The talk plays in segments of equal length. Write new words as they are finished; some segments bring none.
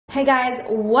Hey guys,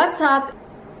 what's up?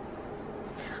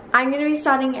 I'm going to be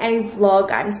starting a vlog.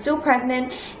 I'm still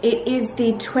pregnant. It is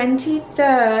the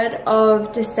 23rd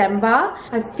of December.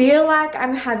 I feel like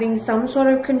I'm having some sort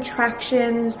of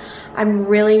contractions. I'm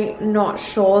really not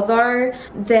sure though.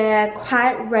 They're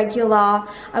quite regular.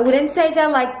 I wouldn't say they're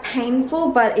like painful,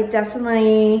 but it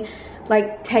definitely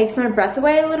like takes my breath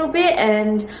away a little bit,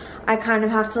 and I kind of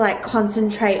have to like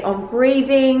concentrate on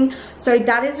breathing. So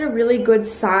that is a really good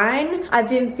sign. I've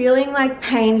been feeling like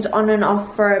pains on and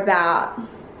off for about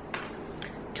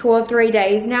 2 or 3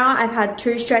 days now. I've had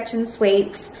 2 stretch and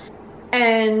sweeps,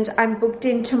 and I'm booked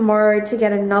in tomorrow to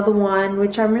get another one,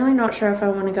 which I'm really not sure if I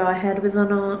want to go ahead with or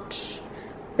not,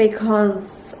 because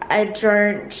I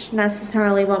don't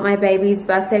necessarily want my baby's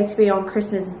birthday to be on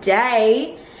Christmas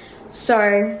Day.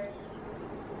 So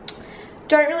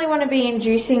don't really want to be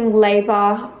inducing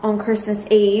labor on Christmas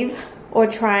Eve, or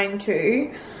trying to.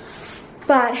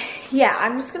 But yeah,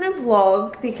 I'm just gonna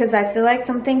vlog because I feel like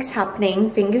something's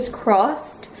happening, fingers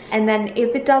crossed. And then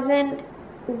if it doesn't,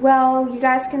 well, you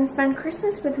guys can spend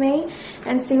Christmas with me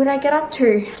and see what I get up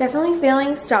to. Definitely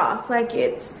feeling stuff, like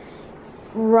it's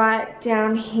right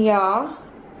down here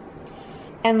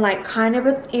and like kind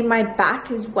of in my back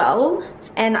as well.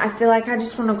 And I feel like I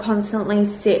just want to constantly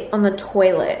sit on the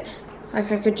toilet. Like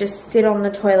I could just sit on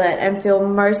the toilet and feel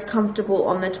most comfortable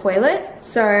on the toilet.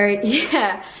 So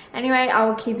yeah, anyway, I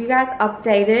will keep you guys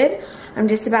updated. I'm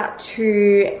just about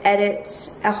to edit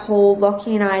a haul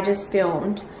Lockie and I just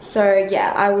filmed. So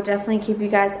yeah, I will definitely keep you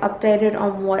guys updated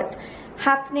on what's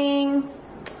happening.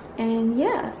 And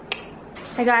yeah.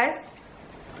 Hey guys,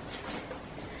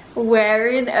 we're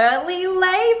in early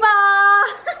labor.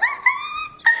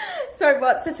 So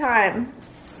what's the time?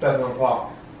 7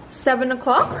 o'clock. 7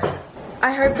 o'clock?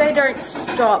 I hope they don't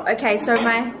stop. Okay, so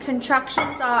my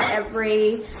contractions are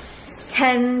every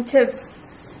 10 to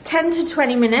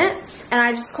 20 minutes. And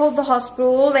I just called the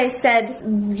hospital. They said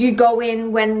you go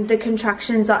in when the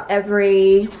contractions are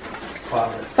every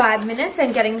 5 minutes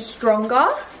and getting stronger.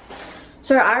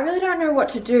 So I really don't know what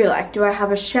to do. Like, do I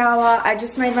have a shower? I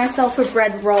just made myself a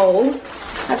bread roll.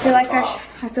 I feel like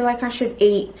I should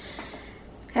eat.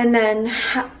 And then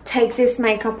take this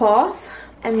makeup off.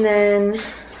 And then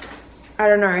I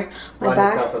don't know. My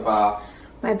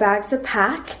bags are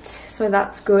packed, so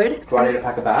that's good. Do I need to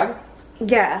pack a bag?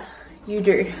 Yeah, you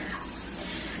do.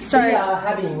 So we are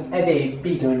having a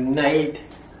baby tonight.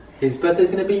 His birthday's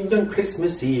gonna be on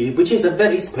Christmas Eve, which is a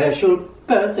very special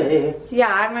birthday.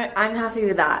 Yeah, I'm happy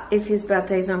with that if his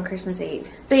birthday's on Christmas Eve.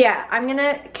 But yeah, I'm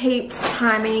gonna keep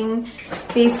timing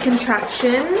these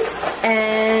contractions,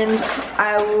 and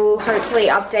I will hopefully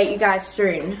update you guys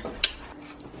soon.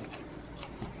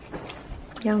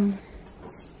 Yum.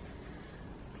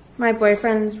 My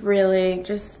boyfriend's really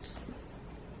just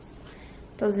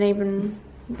doesn't even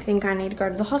think I need to go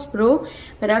to the hospital,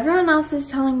 but everyone else is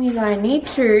telling me that I need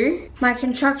to. My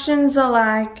contractions are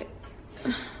like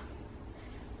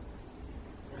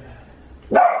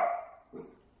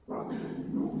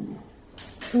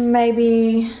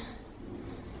maybe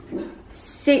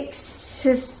 8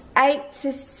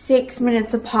 to 6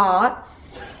 minutes apart.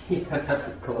 You don't have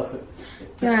a clue.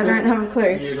 Yeah, I don't have a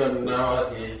clue. You got no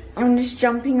idea. I'm just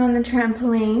jumping on the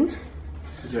trampoline.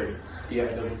 Do you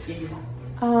have double teeth?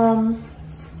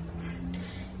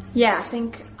 Yeah,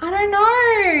 I don't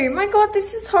know. My God,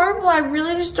 this is horrible. I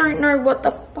really just don't know what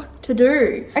the fuck to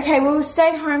do. Okay, we'll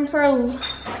stay home for a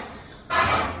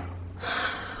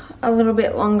little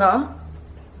bit longer.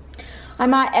 I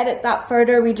might edit that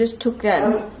photo we just took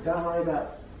then. Don't worry about it.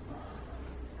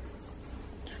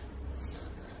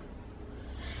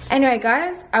 Anyway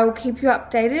guys, I will keep you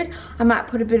updated. I might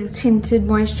put a bit of tinted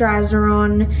moisturizer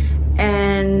on,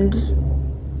 and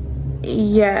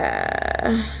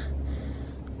yeah,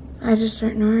 I just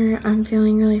don't know. I'm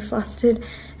feeling really flustered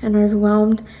and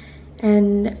overwhelmed,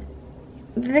 and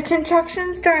the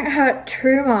contractions don't hurt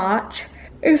too much.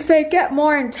 If they get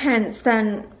more intense,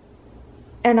 then,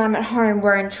 and I'm at home,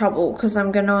 we're in trouble, because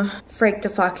I'm gonna freak the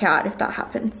fuck out if that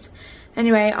happens.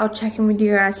 Anyway, I'll check in with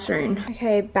you guys soon.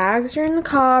 Okay, bags are in the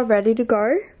car, ready to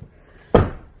go.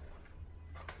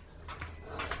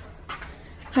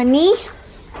 Honey,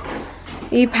 are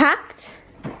you packed?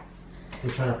 We're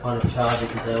trying to find a charger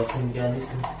because they all seem to go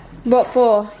missing. What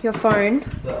for? Your phone?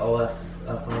 The OF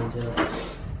phones, yeah.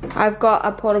 I've got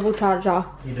a portable charger.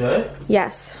 You do?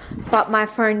 Yes, but my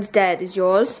phone's dead. Is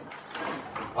yours?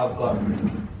 I've got...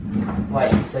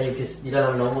 Wait, so you don't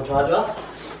have a normal charger?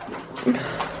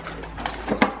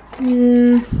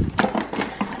 No.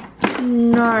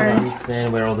 I don't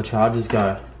understand where all the chargers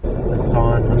go. It's a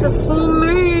sign. It's a full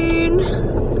moon.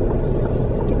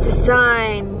 It's a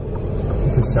sign.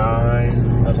 It's a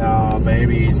sign. Not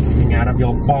baby is coming out of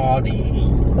your body.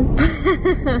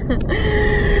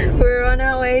 We're on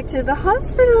our way to the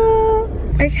hospital.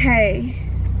 Okay,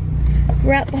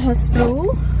 we're at the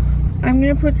hospital. I'm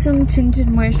gonna put some tinted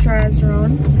moisturizer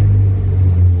on.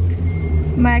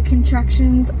 My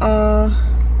contractions are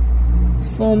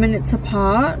 4 minutes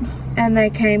apart and they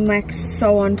came like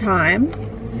so on time.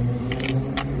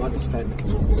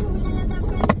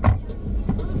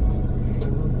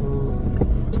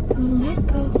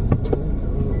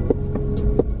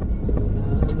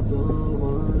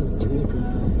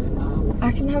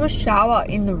 I can have a shower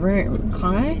in the room,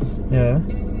 can't I? Yeah.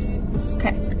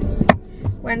 Okay.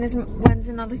 When's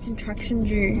another contraction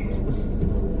due?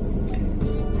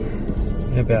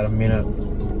 In about a minute.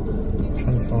 I'm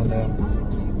trying to find out.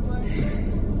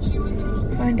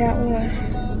 Find out what?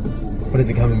 What is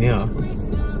it coming now?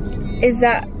 Is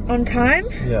that on time?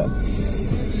 Yeah.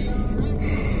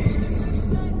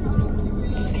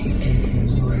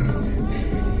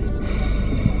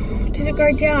 Did it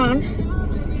go down?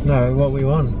 No, what we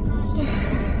want.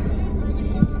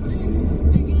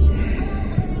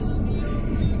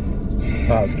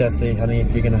 Right, let's go see, honey,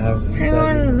 if you're gonna have. Hang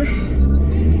on.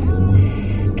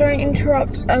 Don't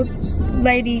interrupt a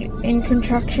lady in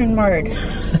contraction mode.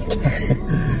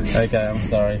 Okay, I'm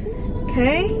sorry.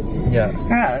 Okay? Yeah.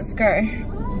 Alright, let's go.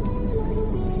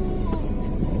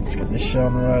 Let's get this show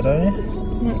on the road, eh?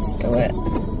 Let's do it.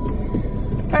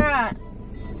 Alright.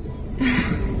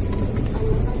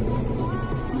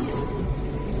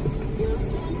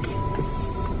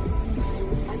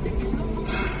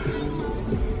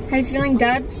 How you feeling,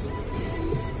 Dad?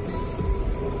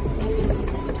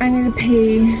 I need to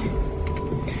pee.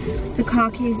 The car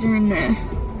keys are in there.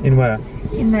 In where?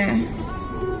 In there.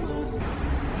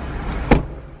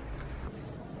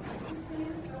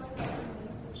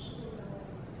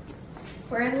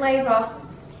 We're in labour.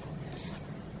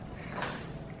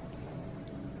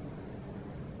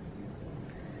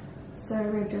 So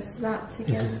we're just about to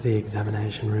get... This is the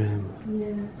examination room.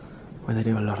 Yeah. Where they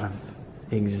do a lot of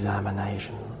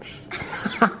examinations.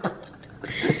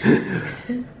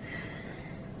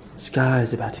 Sky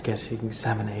is about to get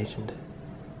examined.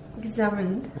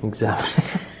 Examined? Examined.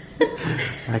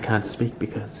 I can't speak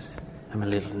because I'm a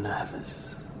little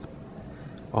nervous.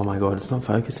 Oh my god, it's not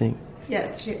focusing. Yeah,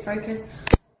 it's shit focused.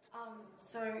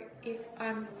 So if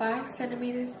I'm 5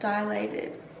 centimeters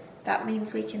dilated, that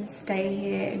means we can stay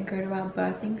here and go to our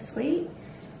birthing suite.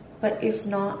 But if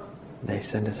not... They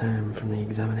send us home from the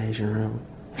examination room.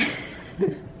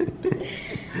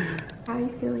 How are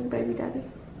you feeling, baby daddy?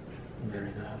 I'm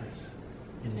very nervous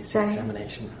in this Same.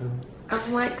 examination room.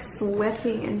 I'm like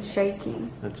sweating and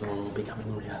shaking. It's all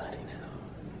becoming reality now.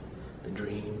 The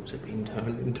dreams have been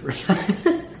turned into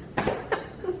reality.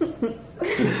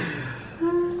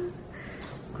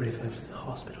 Griffith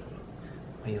Hospital,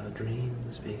 where your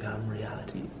dreams become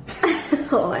reality.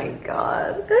 Oh my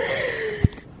god.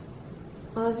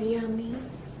 Love you, honey.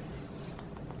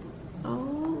 Oh,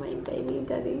 my baby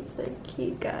daddy's so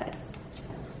cute, guys.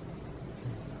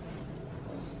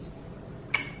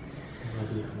 I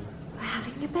love you, honey. We're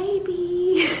having a baby.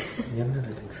 You haven't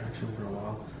had a contraction for a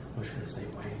while. Or should I say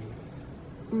wave?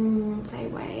 Say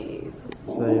wave.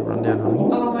 Say run down, honey.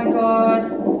 Oh my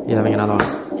god. You're having another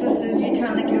one. Just as you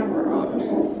turn the camera on.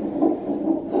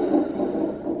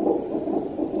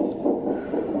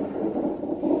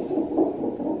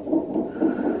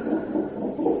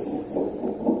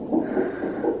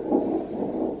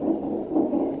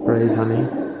 Breathe, honey.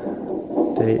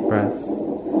 Deep breaths.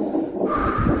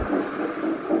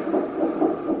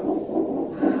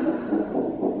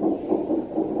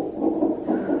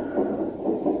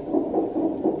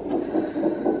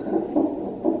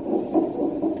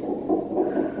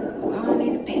 I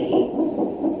need to pee.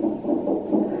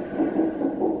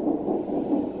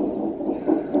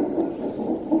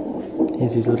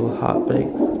 Here's his little heartbeat.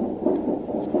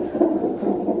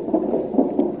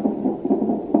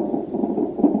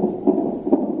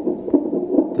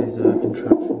 These are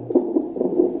contractions.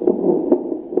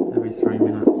 Every 3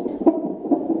 minutes.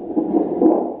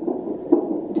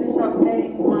 Just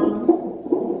updating Mum.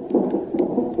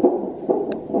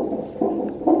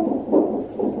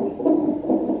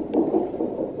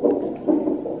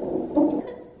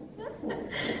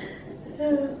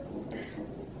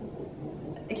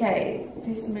 Okay,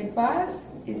 this midwife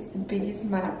is the biggest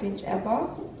mad bitch ever.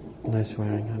 No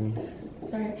swearing, honey.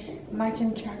 Sorry, my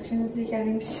contractions are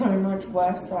getting so much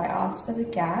worse, so I asked for the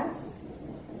gas.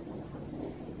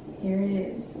 Here it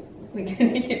is. We're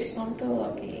gonna give some to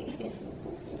Lockie.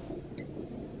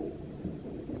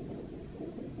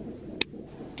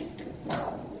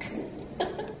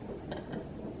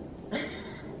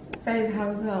 Babe,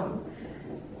 how's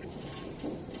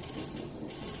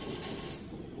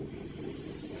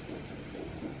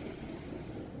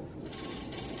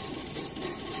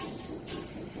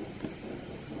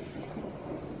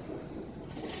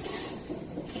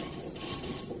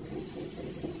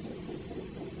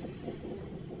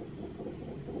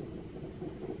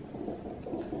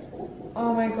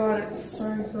Oh my god, it's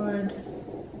so good.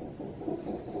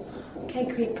 Okay,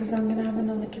 quick, because I'm gonna have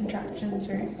another contraction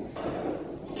soon.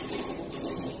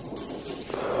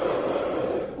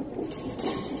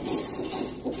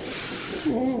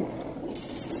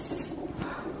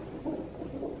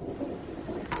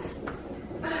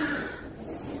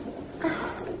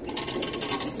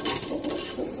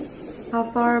 How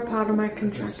far apart are my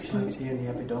contractions? Here in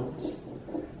the abdominals,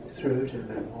 through to the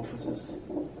metamorphosis.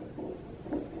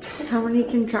 How many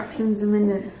contractions a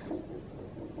minute?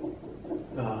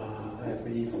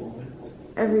 Every 4 minutes.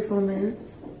 Every 4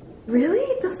 minutes? Really?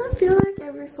 It doesn't feel like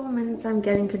every 4 minutes I'm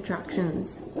getting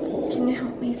contractions. Can you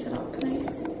help me sit up, please?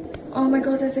 Oh my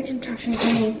god, there's a contraction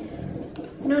coming.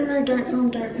 No, no, don't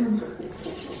film, don't film.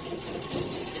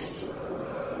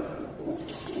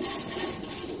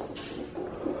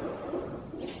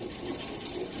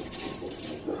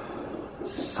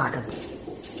 Suck it.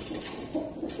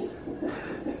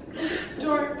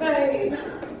 Don't, babe.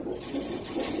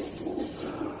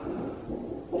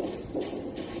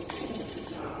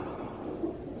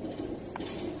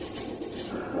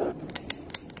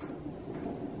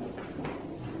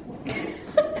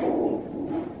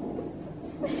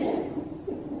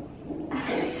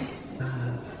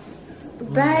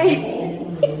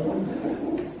 Babe.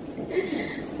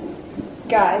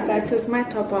 Guys, I took my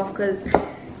top off because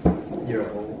You're a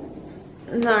hole.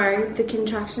 no, the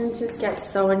contractions just get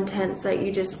so intense that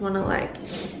you just want to like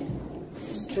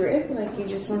strip, like you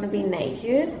just want to be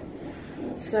naked.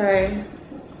 So,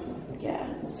 yeah.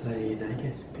 So you're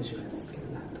naked because you're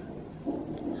fucking that.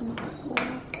 I'm a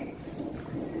whore.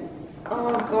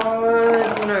 Oh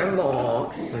god, no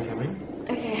more. They're coming.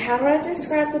 Okay, how do I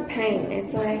describe the pain?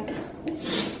 It's like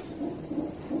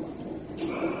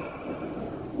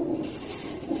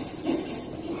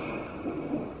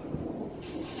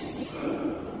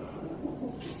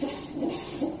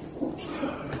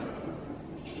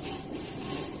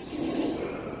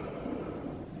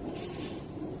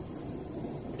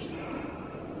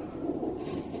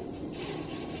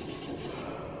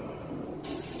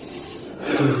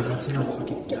Jesus, that's enough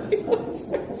fucking gas.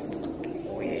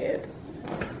 weird.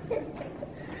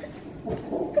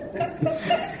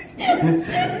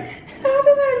 How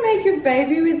did I make a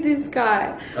baby with this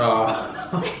guy?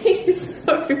 Oh, He's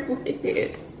so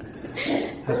weird.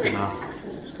 that's enough.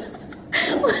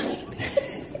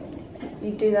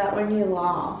 You do that when you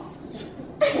laugh.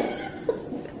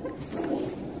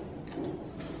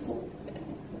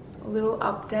 A little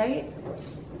update.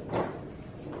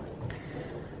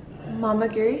 Mama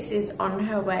Goose is on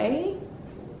her way.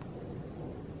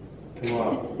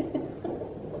 What?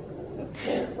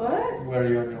 What? Where are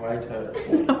you on your way to?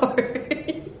 No.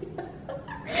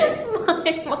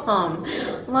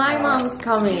 My mom's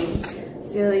coming.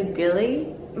 Silly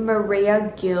Billy.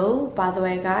 Maria Gill, by the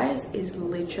way, guys, is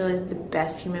literally the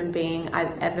best human being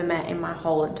I've ever met in my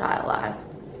whole entire life.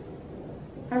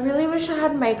 I really wish I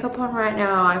had makeup on right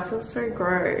now. I feel so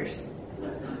gross.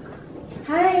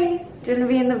 Hi. Do you want to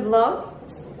be in the vlog?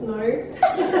 No.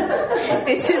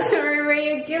 This is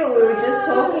Maria Gill. We were just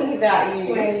talking about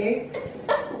you. Wait.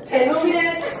 10 more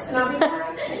minutes and I'll be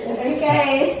back.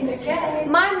 Okay. Okay.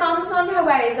 My mum's on her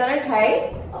way. Is that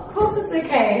okay? Of course it's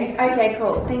okay. Okay,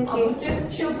 cool. Thank you.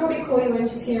 She'll probably call you when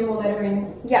she's here or let her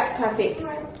in. Yeah, perfect.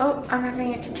 Right. Oh, I'm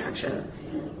having a contraction.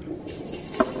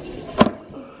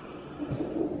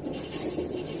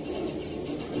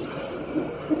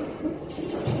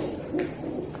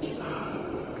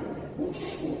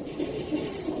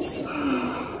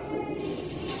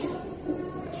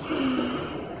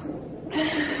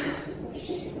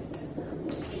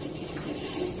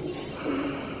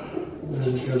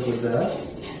 Really good with that.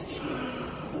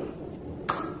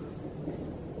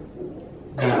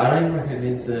 No, I don't even reckon it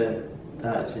needs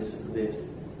that, just this.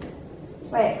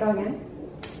 Wait, go again.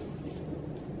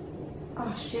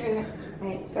 Oh, shoot.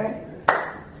 Wait, go.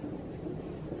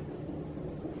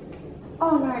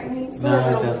 Oh, no, it needs the No, it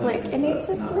little doesn't. flick. It needs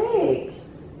a No. flick.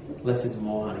 Less is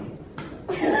more, honey.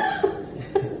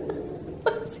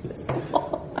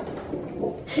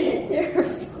 You're a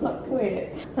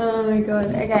fuckwit. Oh my god.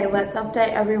 Okay, let's update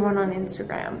everyone on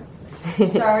Instagram.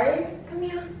 So, come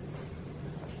here.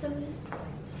 Come here.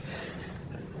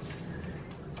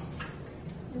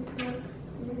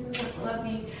 Love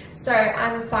you. So,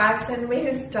 I'm 5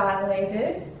 centimeters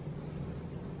dilated.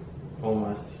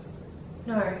 Almost.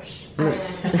 No, I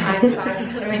am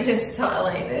 5 centimeters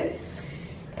dilated.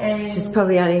 And She's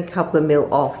probably only a couple of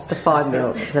mil off the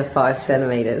 5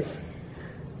 centimeters.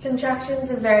 contractions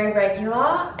are very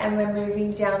regular, and we're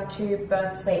moving down to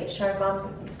birth weight. Show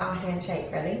Mum our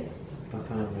handshake, ready? I can't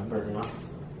remember it now.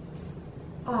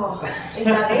 Oh, is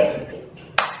that it?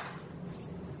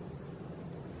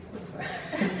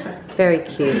 Very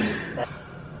cute.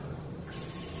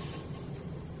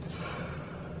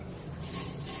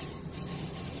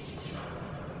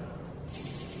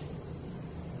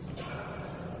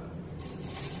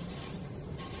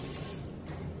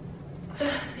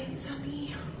 Thanks,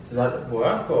 honey. Does that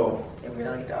work or? It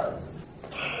really does.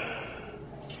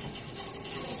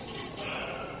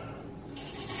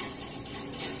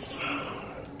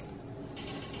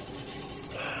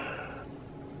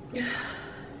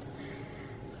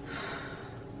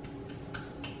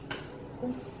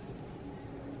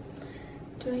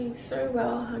 Doing so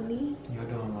well, honey. You're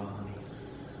doing well, honey.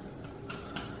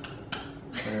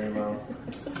 Very well.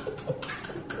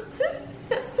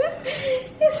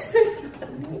 It's so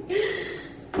funny.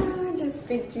 Oh, I just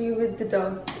picture you with the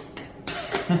dogs.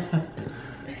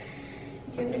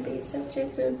 You're gonna be such a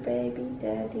good baby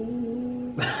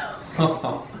daddy.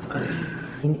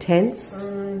 Intense.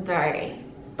 Very.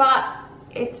 But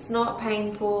it's not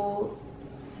painful,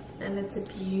 and it's a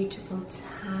beautiful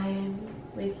time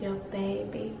with your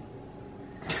baby.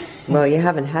 Well, you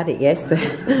haven't had it yet,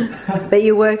 but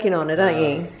you're working on it, aren't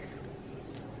you?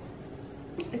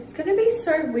 It's gonna be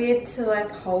so weird to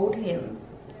like hold him.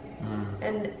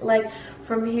 And like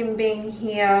from him being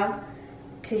here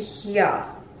to here.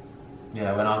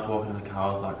 Yeah, when I was walking in the car,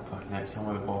 I was like, fucking next time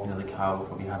we were walking in the car, we'll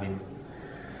probably have him.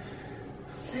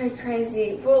 So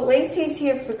crazy. Well, at least he's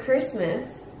here for Christmas.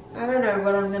 I don't know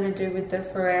what I'm gonna do with the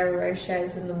Ferrero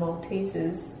Rochers and the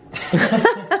Maltesers.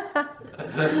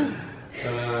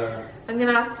 I'm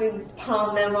gonna have to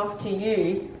palm them off to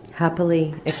you.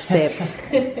 Happily accept.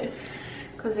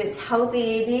 Because it's healthy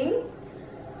eating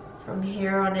from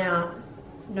here on out.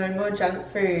 No more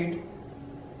junk food.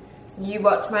 You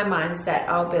watch my mindset,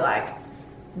 I'll be like,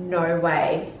 no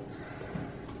way.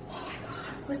 Oh my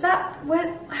god. Was that,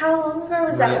 how long ago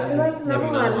was that? I feel like another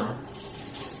one.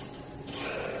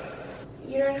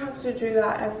 You don't have to do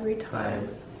that every time.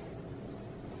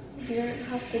 You don't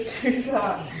have to do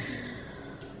that.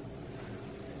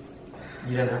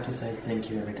 You don't have to say thank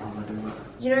you every time I do it.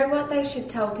 You know what they should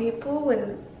tell people?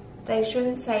 When they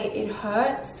shouldn't say it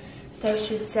hurts, they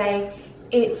should say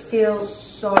it feels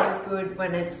so good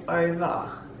when it's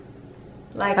over.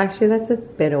 Like, Actually, that's a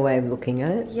better way of looking at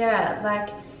it. yeah,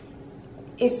 like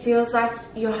it feels like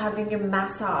you're having a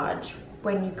massage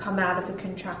when you come out of a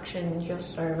contraction. You're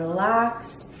so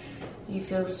relaxed, you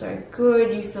feel so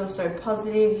good, you feel so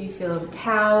positive, you feel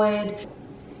empowered.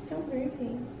 You're still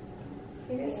moving.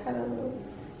 You just had a little,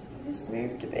 you just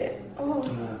moved a bit. Oh, Yeah,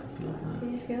 I can feel that. do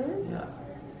you feel it? Yeah.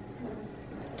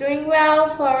 Doing well,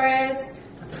 Forrest.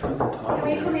 That's fucking tight. Can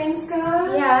we come in,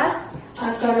 Sky? Yeah.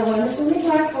 I've got a wonderful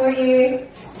report for you.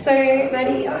 So,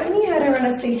 Maddie, I only had her on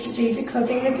a CTG because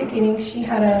in the beginning she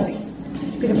had a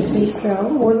bit of a decel,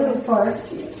 more than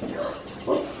Forrest.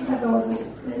 Oops, I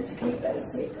wasn't meant to keep that a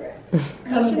secret.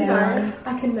 Calm down.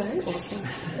 I can know.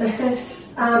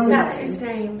 Awesome. That's his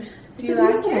name. Do you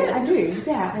like it? I do.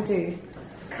 Yeah, I do.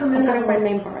 Come I've got a friend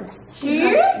named Forrest. Do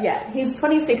you? Yeah, he's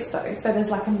 26 though, so there's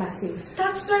like a massive.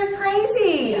 That's so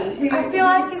crazy. Yeah. I feel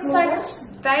like it's like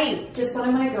fate. Just one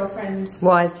of my girlfriend's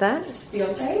Why is that?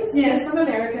 fiancés. Yeah, it's from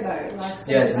America though. Like, so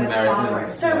Yeah, it's like American.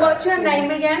 flowers. So what's your name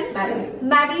again? Maddie.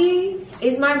 Maddie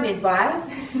is my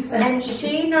midwife, and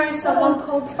she knows someone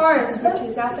called Forrest, which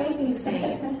is our baby's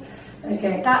name.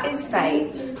 Okay. That is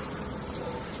fate.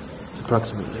 It's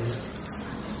approximately.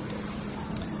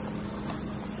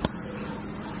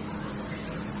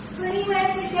 Honey,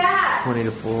 where's the gas? 20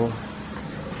 to 4.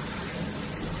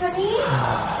 Honey?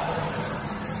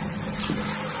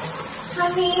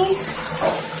 Honey?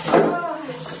 Oh,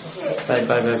 shit. Babe,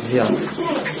 here.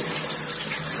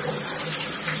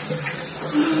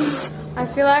 I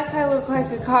feel like I look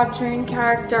like a cartoon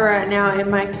character right now in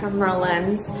my camera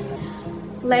lens.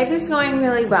 Labour's going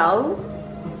really well.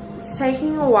 It's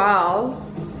taking a while.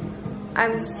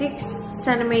 I'm 6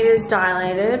 centimeters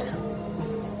dilated.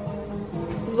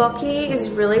 Lockie is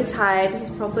really tired. He's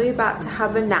probably about to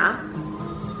have a nap.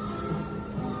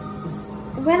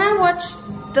 When I watch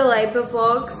the labour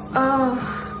vlogs,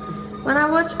 when I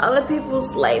watch other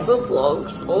people's labour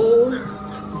vlogs,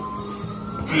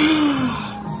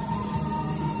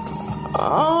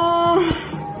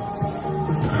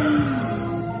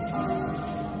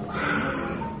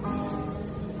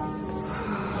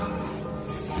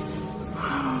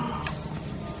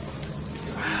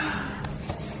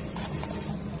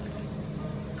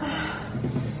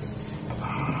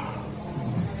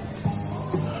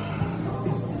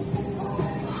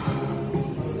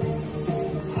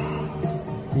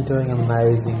 doing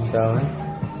amazing, darling.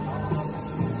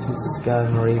 This is Sky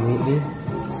Marie Wheatley.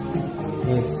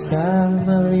 It's Sky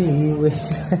Marie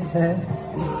Wheatley.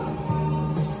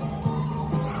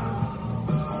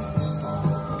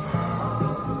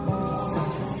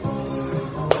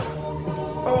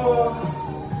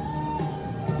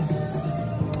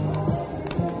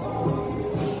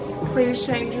 Please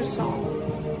change your song.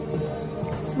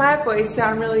 Does my voice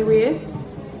sound really weird?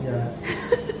 Yeah.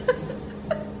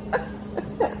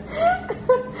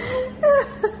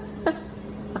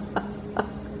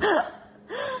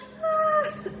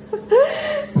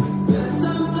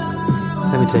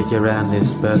 Let me take you around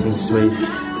this birthing suite.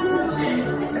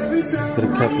 Got a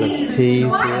couple of teas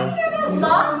Why here. are you gonna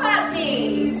laugh at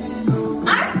me?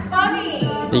 I'm funny.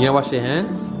 Are you gonna wash your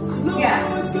hands? Yeah.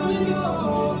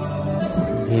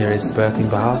 Here is the birthing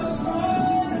bath.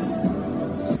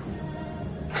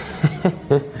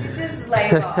 This is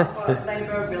labour. What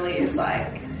labour really is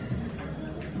like.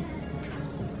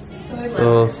 It's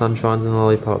all sunshines and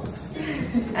lollipops.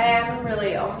 I am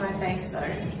really off my face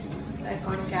though. Like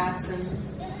on gas and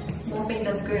morphine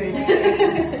does good.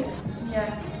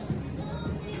 Yeah.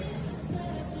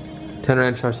 Turn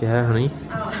around and wash your hair, honey.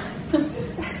 Oh.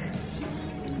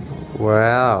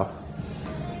 Wow.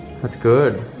 That's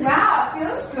good. Wow, it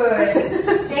feels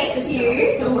good. Thank you.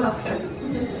 You're welcome.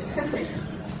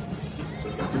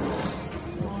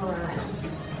 Alright.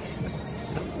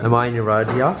 Am I in your road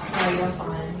here? Oh, you're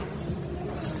fine.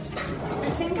 I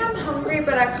think I'm hungry,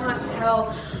 but I can't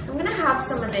tell. I'm gonna have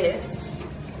some of this.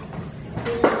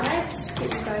 Alright.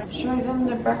 Show them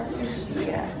the breakfast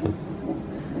here.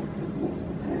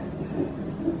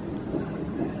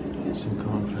 Some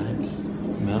cornflakes,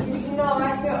 milk. Did you not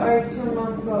like your oats or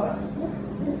mango?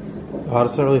 Oh, I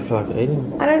just don't really feel like eating.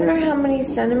 I don't know how many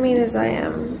centimeters I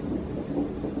am.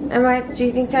 Do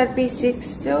you think I'd be 6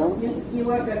 still? You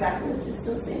won't go backwards, you're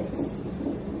still 6.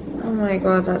 Oh my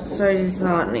god, that's so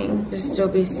disheartening. To still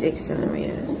be 6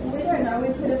 centimeters. We don't know,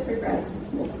 we could have progressed.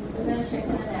 We're going to check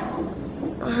in an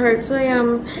hour. Hopefully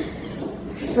I'm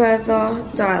further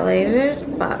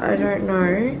dilated, but I don't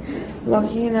know.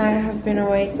 Lockie and I have been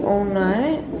awake all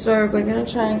night, so we're gonna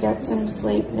try and get some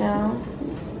sleep now.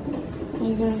 Are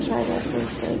you gonna try to get some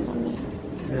sleep on me?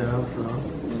 Yeah, I'll try.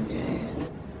 Okay.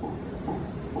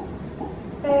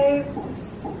 Babe,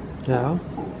 Yeah?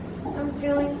 I'm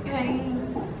feeling pain.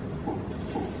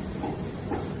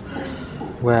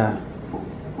 Where?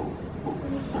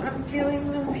 I'm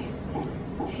feeling them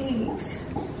heaps.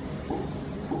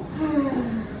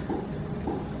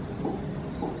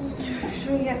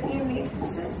 Should we get the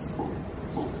amethysys?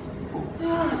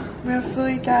 We're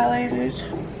fully dilated.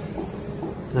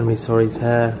 And we saw his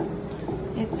hair.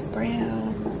 It's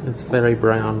brown. It's very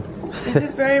brown. Is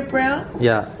it very brown?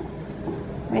 Yeah.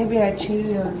 Maybe I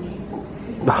cheated on you.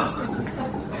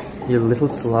 You little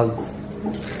slugs.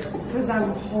 Because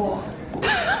I'm hot.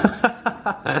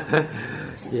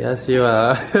 Yes, you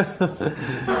are.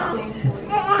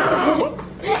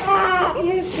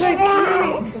 You're so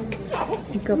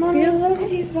cute. Mommy, I love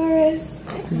you, Forrest.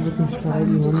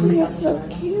 You're so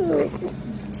cute.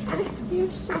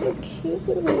 You're so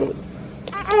cute.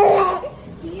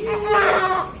 Yeah.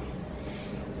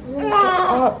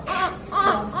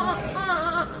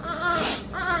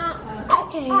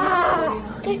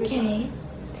 It's okay.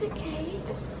 It's okay.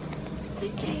 It's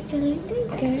okay, darling. There you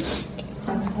go.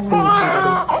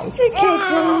 It's okay,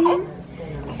 darling.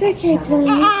 It's okay,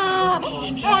 darling.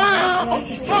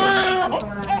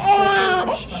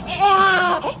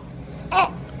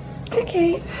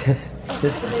 Okay.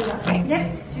 Yep.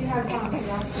 Do you have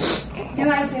No,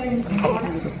 I don't.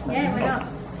 Yeah, why not?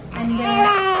 And if you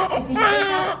take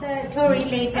out the Tory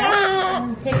later,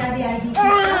 take out the IDC.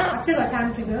 I've still got time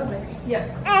to go, but yeah.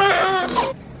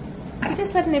 You're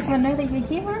just letting everyone know that you're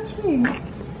here, aren't you?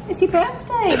 It's your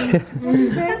birthday.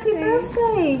 Happy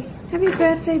birthday. Happy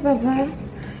birthday, Papa.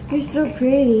 You're so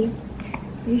pretty.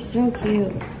 You're so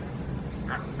cute.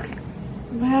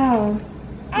 Wow.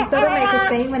 You've got to make a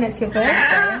scene when it's your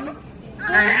birthday.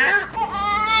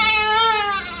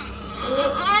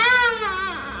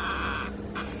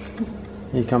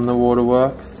 Here come the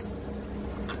waterworks.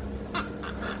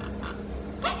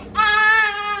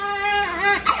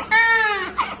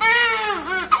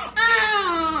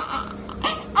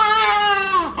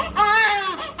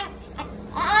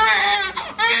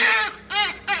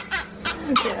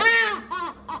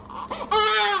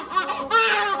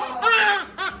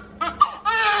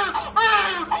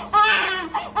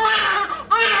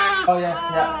 Oh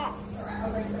yeah.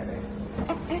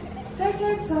 It's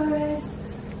okay, Forrest.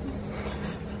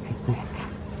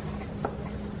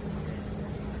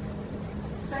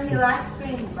 So he likes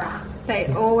being wrapped. They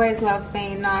always love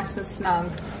being nice and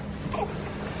snug.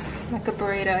 Like a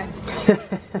burrito.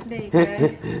 There you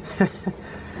go.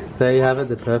 There you have it,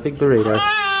 the perfect burrito.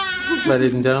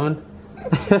 Ladies and gentlemen.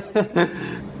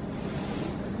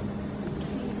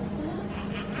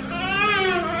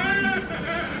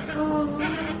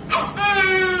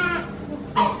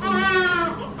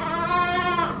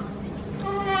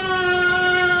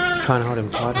 Try and hold him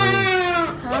tight,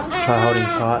 honey. Try holding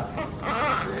tight.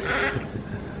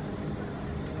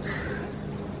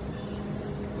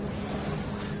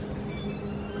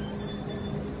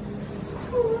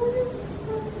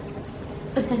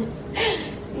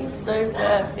 He's so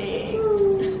perfect.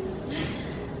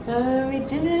 Oh, we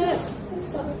did it.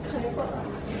 So clever.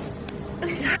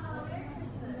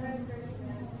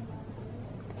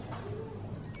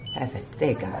 Perfect. There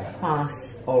you go.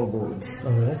 Pass. All good.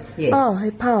 Oh, really? Yes. Oh,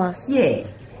 he passed. Yeah.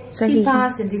 So he he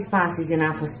passed, and this pass is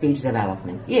enough for speech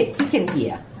development. Yeah, he can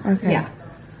hear. Okay. Yeah.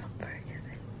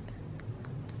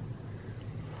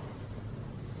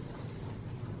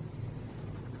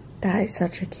 That is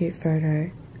such a cute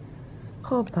photo.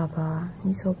 Oh, Baba,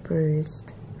 he's all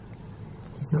bruised.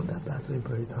 He's not that badly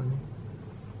bruised, honey.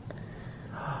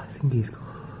 Oh, I think he's good.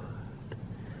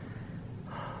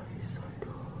 Oh, he's so good.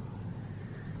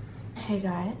 Hey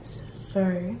guys,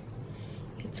 so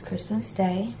it's Christmas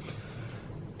Day.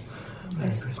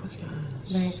 Merry Christmas,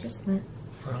 guys. Merry Christmas.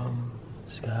 From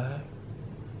Sky,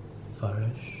 Forest,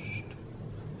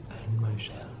 and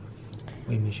myself.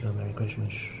 We wish you a Merry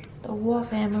Christmas. The Waugh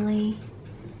family.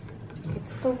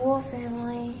 It's the Waugh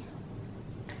family.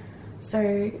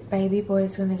 So baby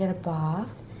boy's gonna get a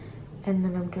bath, and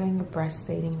then I'm doing a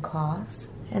breastfeeding class,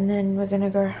 and then we're gonna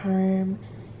go home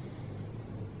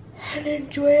and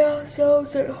enjoy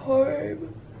ourselves at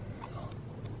home.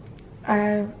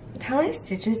 How many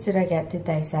stitches did I get, did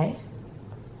they say?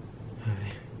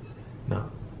 No.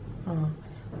 Oh,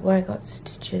 well, I got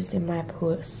stitches in my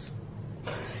puss.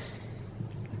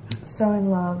 So in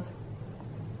love.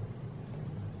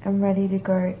 I'm ready to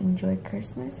go enjoy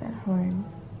Christmas at home.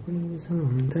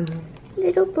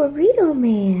 Little burrito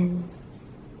man.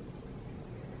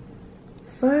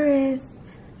 Forrest.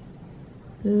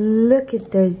 Look at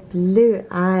those blue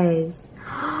eyes.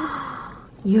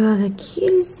 You're the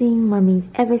cutest thing Mummy's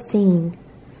ever seen.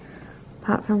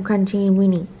 Apart from Crunchy and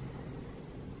Winnie.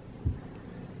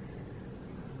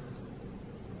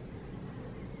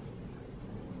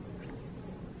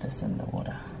 This in the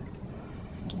water.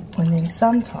 And then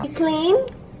sometimes. You clean?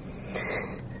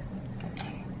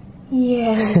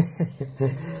 Yes.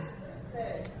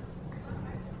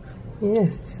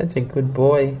 Yes, such a good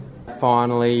boy.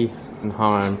 Finally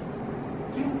home.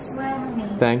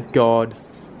 Thank God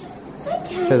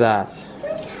for that.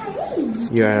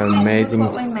 You're an amazing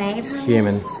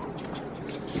human.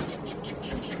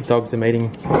 The dogs are meeting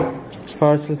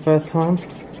Forrest for the first time.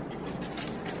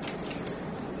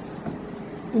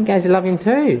 You guys love him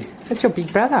too. That's your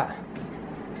big brother.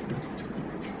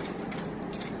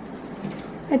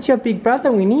 That's your big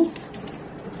brother, Winnie.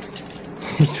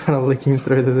 He's trying to lick him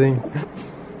through the thing.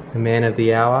 The man of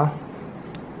the hour.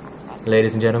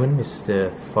 Ladies and gentlemen,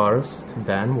 Mr. Forrest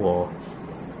Van Waugh.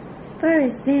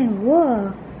 Forrest Van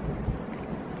Waugh.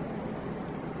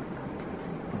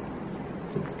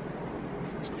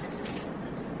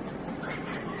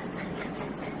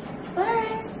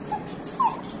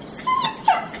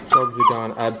 Dogs are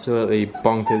going absolutely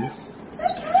bonkers.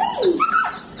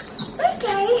 It's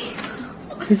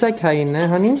okay. He's okay in there,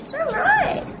 honey. It's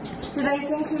alright. Do they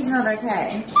think he's not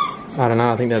okay? I don't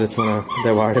know, I think they just wanna,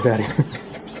 they're worried about him.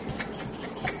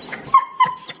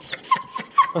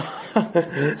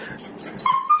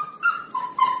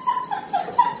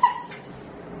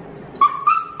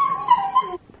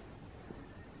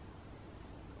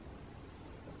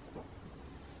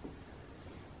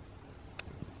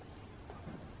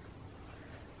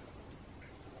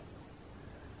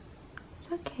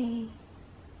 Okay.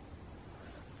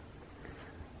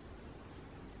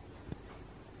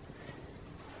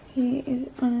 He is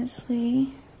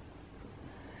honestly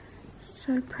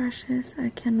so precious, I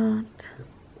cannot.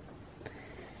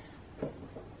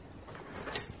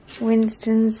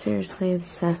 Winston's seriously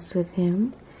obsessed with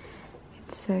him.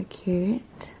 It's so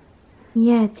cute.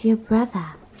 Yeah, it's your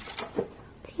brother.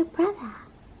 It's your brother.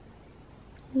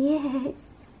 Yes,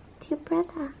 it's your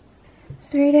brother.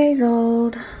 3 days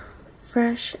old.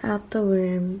 Fresh out the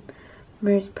womb,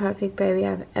 most perfect baby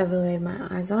I've ever laid my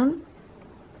eyes on.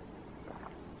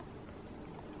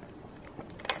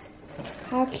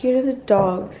 How cute are the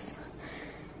dogs?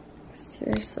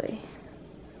 Seriously.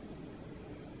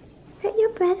 Is that your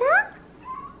brother?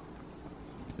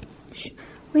 Shh.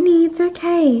 Winnie, it's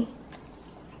okay.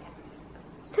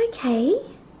 It's okay.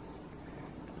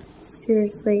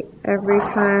 Seriously, every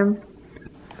time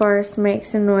Forrest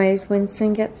makes a noise,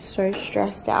 Winston gets so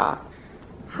stressed out.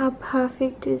 How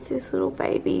perfect is this little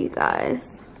baby, you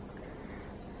guys?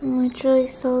 I'm literally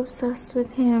so obsessed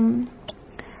with him.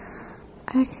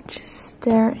 I could just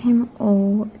stare at him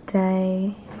all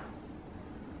day.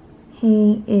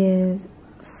 He is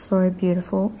so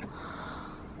beautiful.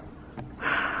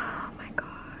 Oh my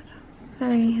god.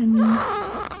 Sorry, honey.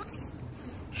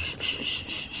 Shh, shh,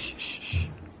 shh, shh, shh, shh.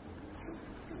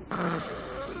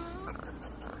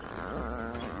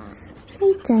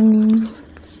 Hey, darling.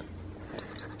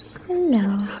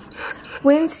 Hello.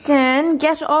 Winston,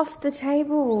 get off the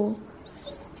table.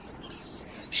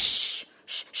 Shh,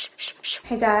 shh, shh, shh, shh.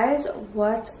 Hey guys,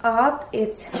 what's up?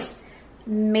 It's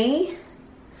me,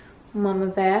 Mama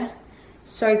Bear.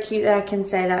 So cute that I can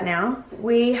say that now.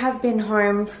 We have been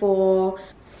home for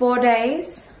 4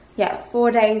 days. Yeah,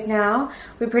 4 days now.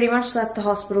 We pretty much left the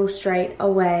hospital straight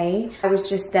away. I was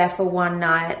just there for one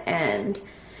night and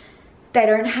they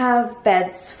don't have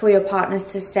beds for your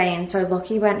partners to stay in. So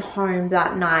Lockie went home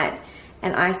that night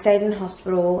and I stayed in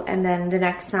hospital, and then the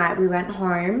next night we went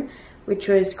home, which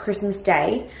was Christmas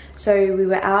Day. So we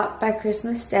were out by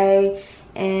Christmas Day,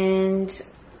 and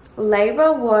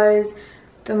labor was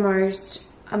the most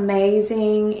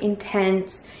amazing,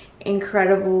 intense,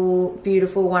 incredible,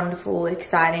 beautiful, wonderful,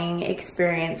 exciting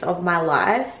experience of my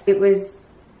life. It was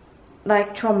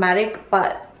like traumatic,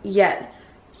 but yet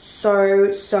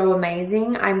so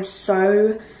amazing. I'm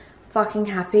so fucking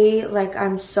happy. Like,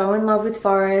 I'm so in love with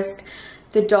Forrest.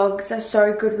 The dogs are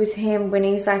so good with him.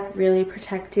 Winnie's like really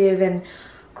protective and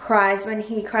cries when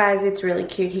he cries. It's really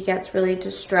cute. He gets really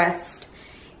distressed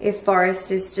if Forrest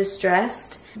is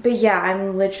distressed. But yeah,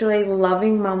 I'm literally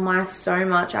loving mum life so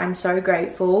much. I'm so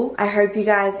grateful. I hope you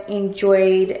guys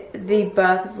enjoyed the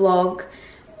birth vlog.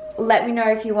 Let me know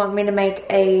if you want me to make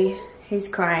a... He's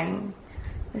crying.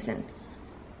 Listen.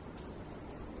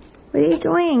 What are you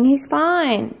doing? He's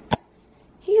fine.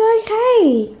 He's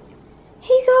okay.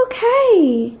 He's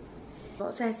okay. What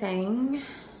was I saying?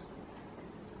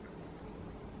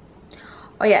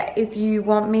 Oh yeah, if you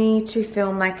want me to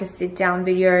film like a sit down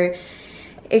video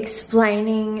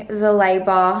explaining the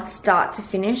labor start to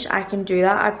finish, I can do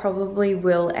that. I probably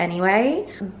will anyway.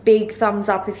 Big thumbs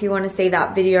up if you want to see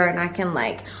that video and I can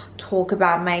like talk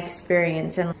about my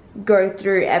experience and go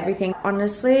through everything.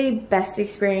 Honestly, best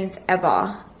experience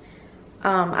ever.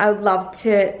 I would love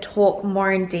to talk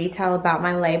more in detail about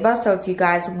my labor, so if you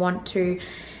guys want to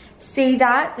see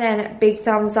that, then big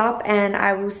thumbs up, and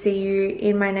I will see you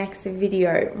in my next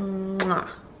video. Mwah.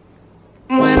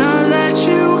 When I let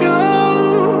you